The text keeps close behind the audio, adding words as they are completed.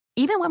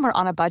Even when we're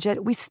on a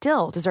budget, we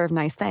still deserve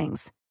nice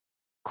things.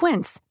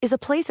 Quince is a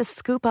place to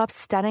scoop up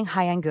stunning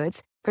high-end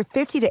goods for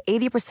 50 to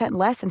 80%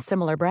 less than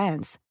similar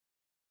brands.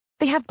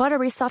 They have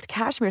buttery soft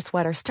cashmere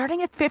sweaters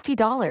starting at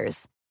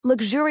 $50,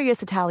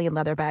 luxurious Italian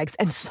leather bags,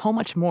 and so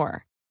much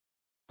more.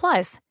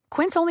 Plus,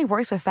 Quince only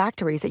works with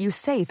factories that use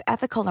safe,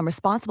 ethical, and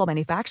responsible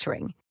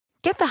manufacturing.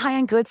 Get the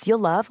high-end goods you'll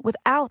love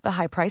without the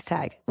high price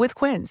tag with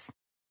Quince.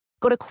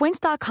 Go to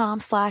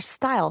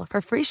quince.com/style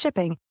for free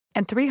shipping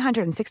and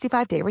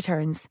 365-day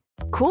returns.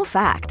 Cool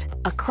fact,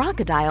 a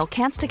crocodile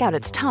can't stick out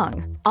its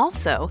tongue.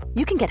 Also,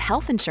 you can get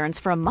health insurance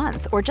for a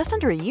month or just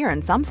under a year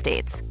in some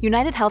states.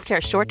 United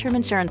Healthcare short-term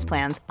insurance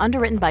plans,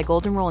 underwritten by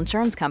Golden Rule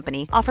Insurance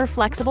Company, offer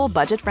flexible,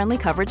 budget-friendly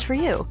coverage for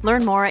you.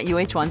 Learn more at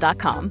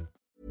uh1.com.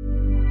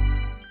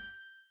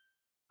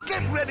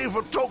 Get ready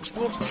for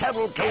TalkSport's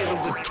cavalcade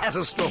of the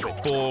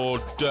catastrophic.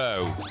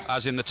 Bordeaux,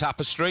 as in the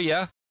tapestry,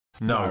 yeah?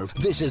 No.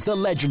 This is the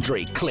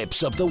legendary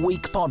Clips of the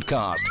Week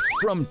podcast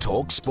from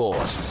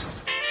TalkSport.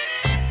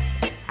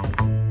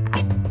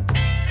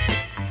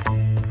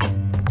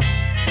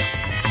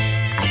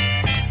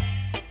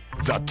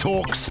 The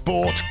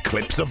TalkSport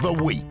Clips of the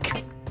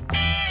Week.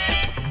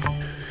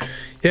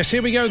 Yes,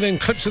 here we go then.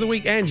 Clips of the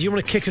Week. Andy, you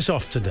want to kick us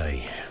off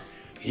today?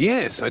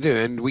 Yes, I do.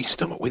 And we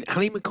start with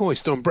Ali McCoy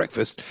still on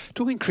breakfast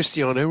talking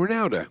Cristiano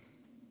Ronaldo.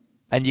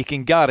 And you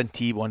can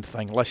guarantee one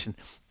thing. Listen,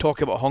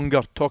 talk about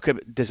hunger, talk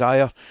about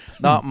desire.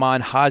 That man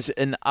has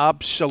an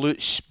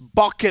absolute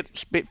bucket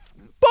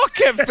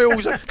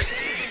fuels.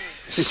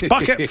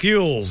 Spucket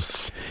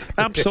fuels.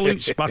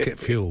 Absolute spucket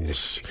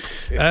fuels.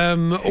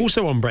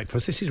 Also on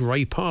breakfast, this is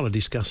Ray Parlour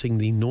discussing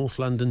the North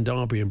London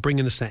derby and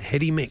bringing us that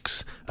heady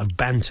mix of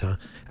banter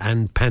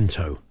and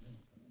panto.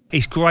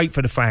 It's great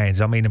for the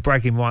fans. I mean, the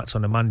bragging rights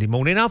on a Monday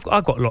morning. I've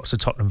got lots of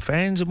Tottenham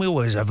fans, and we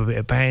always have a bit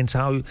of banter.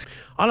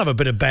 I'll have a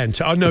bit of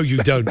banter. I know you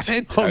don't.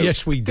 Banter. Oh,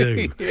 yes, we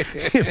do.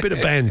 A bit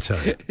of banter.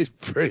 It's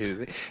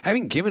brilliant.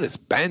 Having given us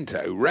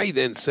banto, Ray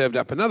then served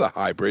up another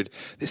hybrid,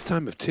 this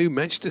time of two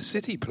Manchester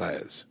City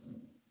players.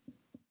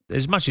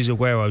 As much as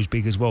Aguero's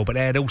big as well, but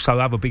they had also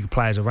other big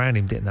players around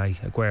him, didn't they?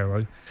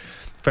 Aguero.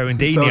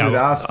 Ferrandinho. So did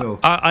Arsenal.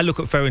 I look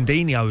at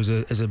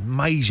Ferrandinho as a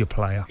major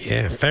player.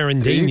 Yeah,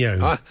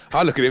 Ferrandinho.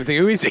 I look at him and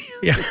think, who is he?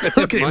 Yeah, I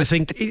look at him and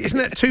think, isn't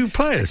that two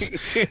players?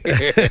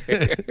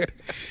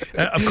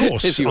 Of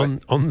course,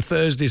 on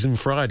Thursdays and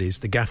Fridays,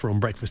 the gaffer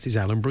on breakfast is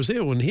Alan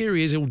Brazil, and here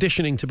he is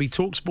auditioning to be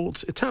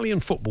TalkSport's Italian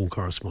football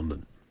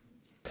correspondent.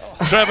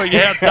 Trevor, you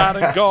heard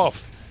Darren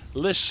Goff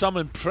list some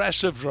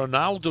impressive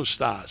Ronaldo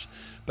stats,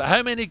 but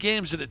how many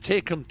games did it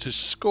take him to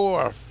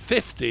score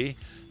 50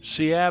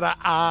 Sierra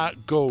A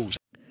goals?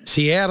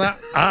 Sierra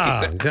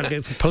A.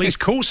 Police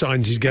call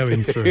signs he's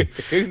going through.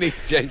 Who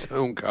needs James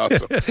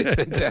Horncastle? It's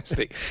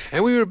fantastic.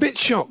 And we were a bit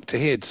shocked to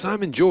hear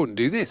Simon Jordan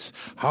do this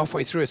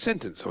halfway through a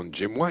sentence on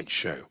Jim White's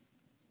show.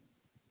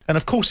 And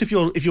of course, if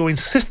you're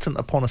insistent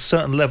upon a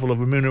certain level of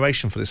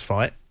remuneration for this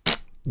fight,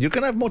 you're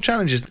going to have more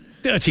challenges.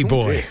 Dirty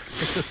boy.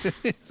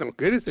 It's not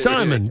good, is it?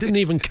 Simon didn't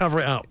even cover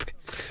it up.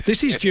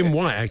 This is Jim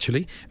White,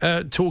 actually,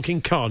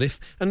 talking Cardiff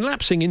and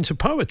lapsing into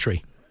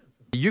poetry.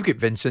 You get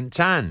Vincent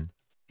Tan.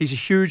 He's a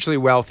hugely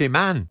wealthy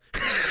man.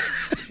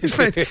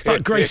 It's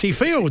like Gracie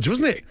Fields,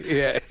 wasn't it?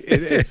 Yeah,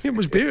 it is. It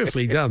was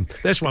beautifully done.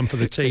 That's one for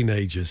the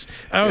teenagers.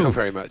 Oh,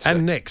 very much so.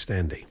 And next,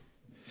 Andy.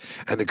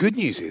 And the good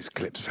news is,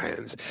 Clips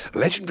fans,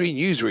 legendary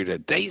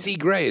newsreader Daisy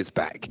Gray is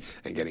back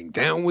and getting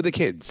down with the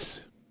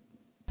kids.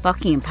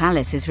 Buckingham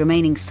Palace is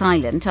remaining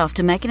silent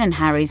after Meghan and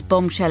Harry's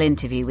bombshell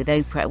interview with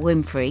Oprah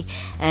Winfrey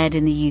aired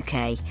in the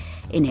UK.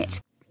 In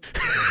it.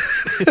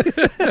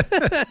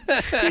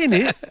 In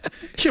it?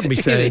 Shouldn't be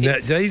saying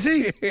that,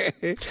 Daisy.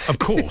 Of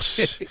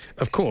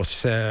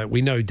course,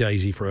 we know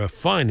Daisy for her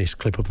finest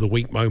clip of the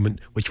week moment,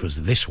 which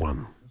was this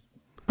one.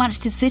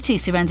 Manchester City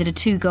surrendered a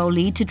 2-goal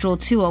lead to draw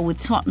 2-2 with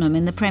Tottenham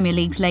in the Premier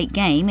League's late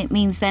game. It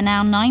means they're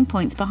now 9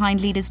 points behind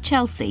leaders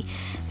Chelsea,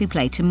 who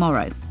play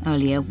tomorrow.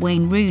 Earlier,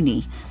 Wayne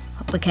Rooney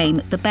became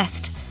the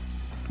best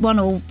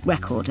 1-1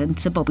 record, and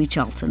Sir Bobby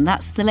Charlton.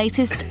 That's the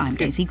latest. I'm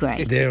Daisy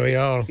Gray. There we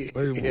are.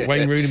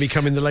 Wayne Rooney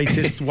becoming the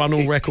latest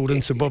 1-1 record,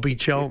 and Sir Bobby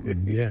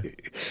Charlton. Yeah.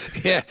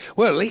 Yeah.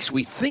 Well, at least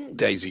we think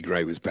Daisy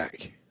Gray was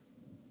back.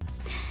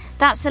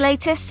 That's the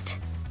latest.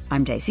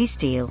 I'm Daisy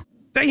Steele.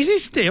 Daisy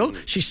Steele?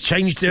 She's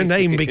changed her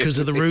name because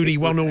of the Rooney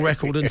 1-1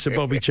 record and Sir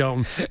Bobby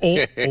Charlton.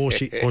 Or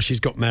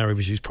she's got married,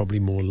 which is probably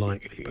more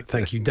likely. But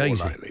thank you,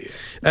 Daisy. Likely,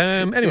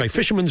 Anyway,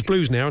 Fisherman's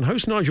Blues now, and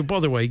host Nigel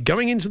Botherway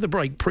going into the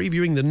break,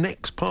 previewing the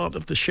next part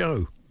of the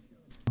show.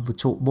 We'll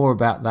talk more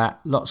about that,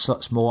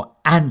 lots more,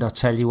 and I'll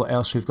tell you what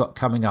else we've got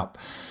coming up.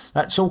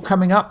 That's all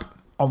coming up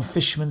on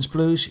Fisherman's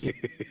Blues.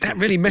 That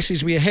really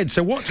messes me ahead.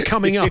 So what's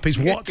coming up is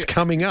what's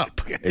coming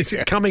up. Is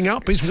it coming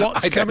up is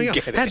what's coming up?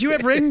 How do you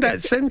ever end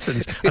that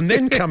sentence? And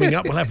then coming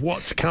up, we'll have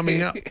what's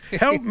coming up.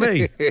 Help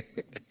me.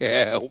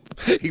 Help.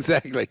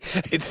 Exactly.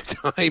 It's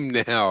time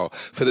now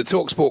for the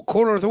TalkSport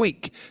Corner of the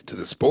Week to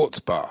the Sports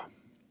Bar.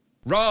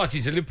 Raj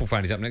is a Liverpool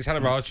fan. He's up next.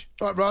 Hello, Raj.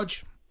 Right,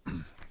 Raj.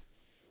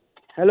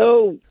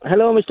 Hello,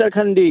 Mr.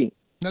 Khandi.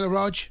 Hello,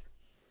 Raj.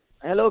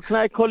 Hello, can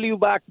I call you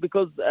back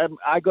because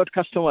I got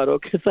customer?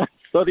 Okay,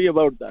 Sorry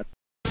about that.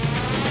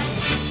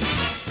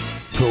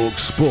 Talk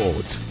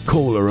Sport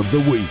Caller of the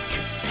Week.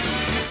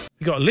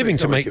 You got a living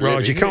to make,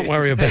 Raj. You can't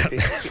worry about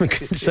that. For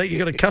goodness sake, you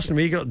got a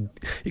customer. You got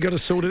to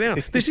sort it out.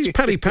 This is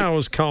Paddy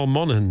Power's Carl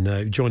Monaghan,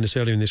 who joined us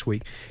earlier in this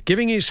week,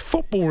 giving his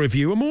football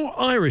review a more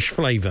Irish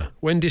flavour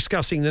when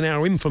discussing the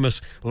now infamous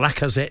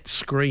Lacazette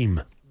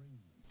scream.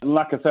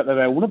 Lacazette let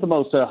out one of the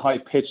most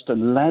high-pitched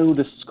and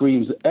loudest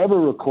screams ever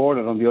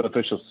recorded on the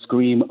unofficial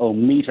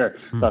scream-o-meter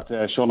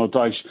that Sean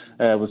O'Dyche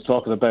was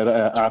talking about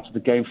after the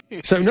game.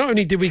 So not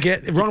only did we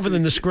get, rather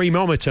than the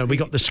screamometer, we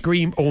got the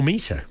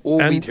scream-o-meter.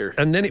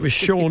 And then it was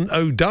Sean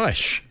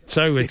O'Dyche.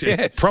 So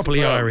it's properly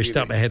Irished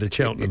up ahead of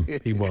Cheltenham,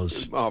 he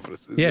was.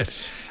 Marvellous, isn't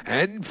Yes. it?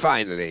 And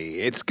finally,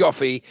 it's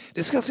Goffey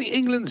discussing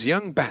England's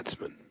young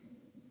batsman.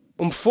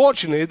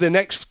 Unfortunately, the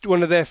next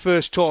one of their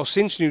first tours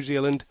since New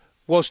Zealand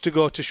was to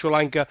go to Sri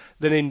Lanka,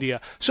 then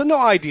India. So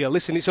not ideal.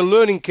 Listen, it's a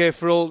learning curve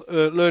for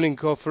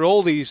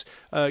all these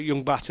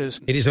young batters.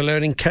 It is a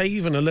learning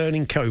cave and a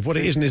learning cove. What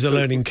it isn't is a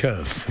learning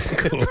curve.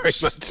 Very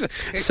much.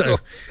 So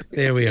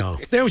there we are.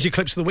 There was your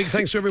clips of the week.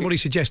 Thanks to everybody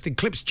suggesting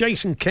clips.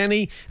 Jason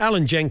Kenny,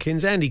 Alan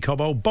Jenkins, Andy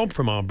Cobbold, Bob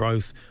from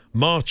Arbroath,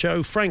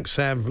 Marcho, Frank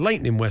Sav,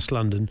 Leighton in West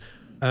London.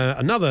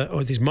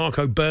 This is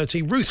Marco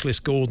Bertie,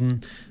 Ruthless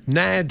Gordon,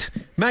 Nad,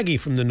 Maggie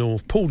from the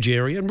North, Paul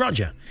Geary and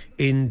Roger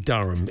in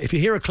Durham. If you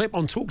hear a clip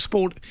on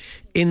TalkSport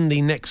in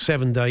the next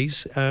 7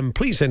 days,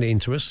 please send it in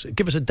to us.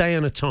 Give us a day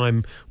and a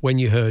time when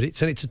you heard it.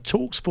 Send it to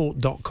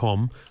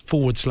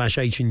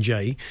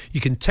talksport.com/H&J.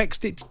 You can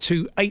text it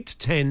to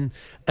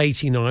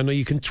 81089 or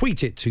you can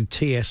tweet it to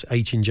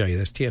TSH&J.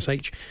 That's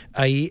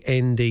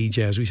TSHANDJ.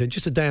 As we said,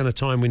 just a day and a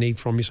time we need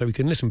from you so we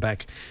can listen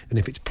back. And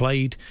if it's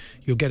played,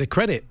 you'll get a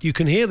credit. You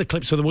can hear the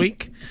clips of the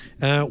week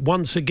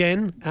once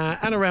again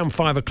at around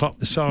 5 o'clock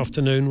this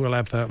afternoon. We'll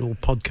have a little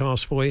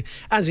podcast for you.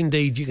 As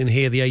indeed, you can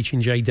hear the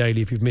H&J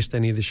Daily if you've missed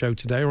any of the show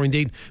today or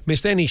indeed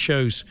missed any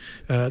shows.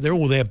 They're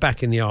all there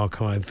back in the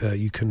archive.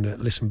 You can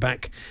listen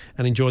back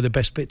and enjoy the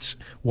best bits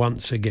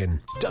once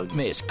again. Don't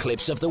miss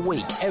Clips of the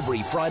Week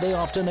every Friday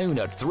afternoon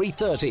at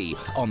 3:30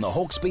 on the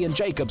Hawksby and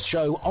Jacobs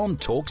Show on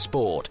Talk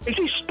Sport. Is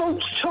it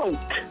Sports Talk?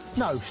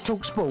 No, it's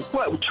Talk Sport.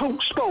 Well,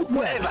 Talk Sport,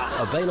 whatever.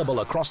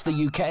 Available across the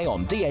UK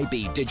on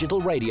DAB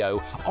digital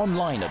radio,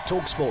 online at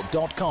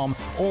talksport.com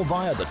or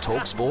via the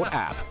Talk Sport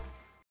app.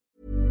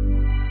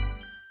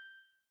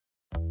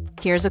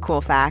 Here's a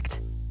cool fact.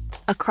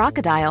 A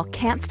crocodile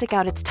can't stick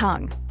out its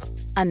tongue.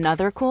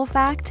 Another cool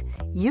fact,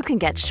 you can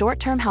get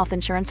short-term health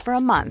insurance for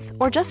a month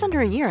or just under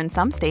a year in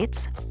some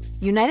states.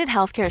 United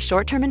Healthcare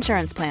short-term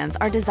insurance plans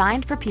are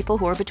designed for people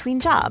who are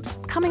between jobs,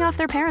 coming off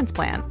their parents'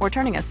 plan, or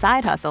turning a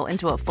side hustle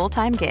into a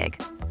full-time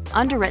gig.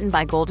 Underwritten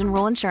by Golden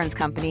Rule Insurance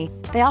Company,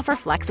 they offer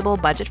flexible,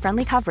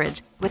 budget-friendly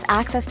coverage with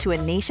access to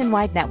a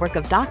nationwide network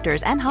of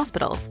doctors and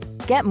hospitals.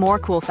 Get more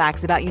cool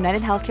facts about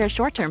United Healthcare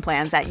short-term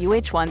plans at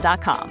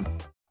uh1.com.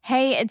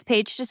 Hey, it's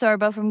Paige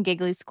DeSorbo from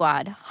Giggly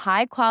Squad.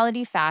 High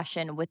quality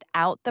fashion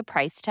without the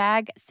price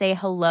tag. Say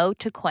hello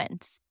to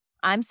Quince.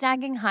 I'm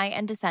snagging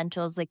high-end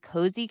essentials like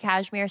cozy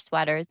cashmere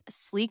sweaters,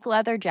 sleek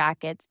leather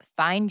jackets,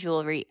 fine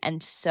jewelry,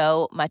 and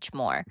so much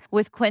more.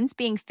 With Quince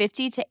being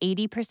 50 to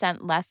 80%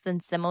 less than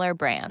similar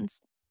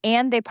brands.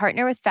 And they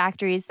partner with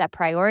factories that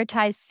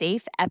prioritize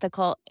safe,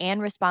 ethical,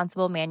 and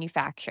responsible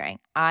manufacturing.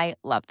 I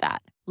love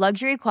that.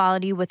 Luxury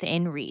quality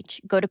within reach.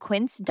 Go to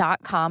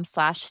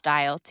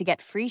quince.com/style to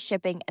get free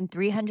shipping and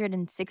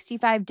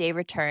 365-day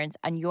returns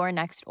on your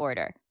next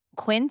order.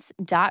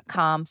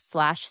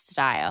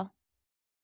 Quince.com/style.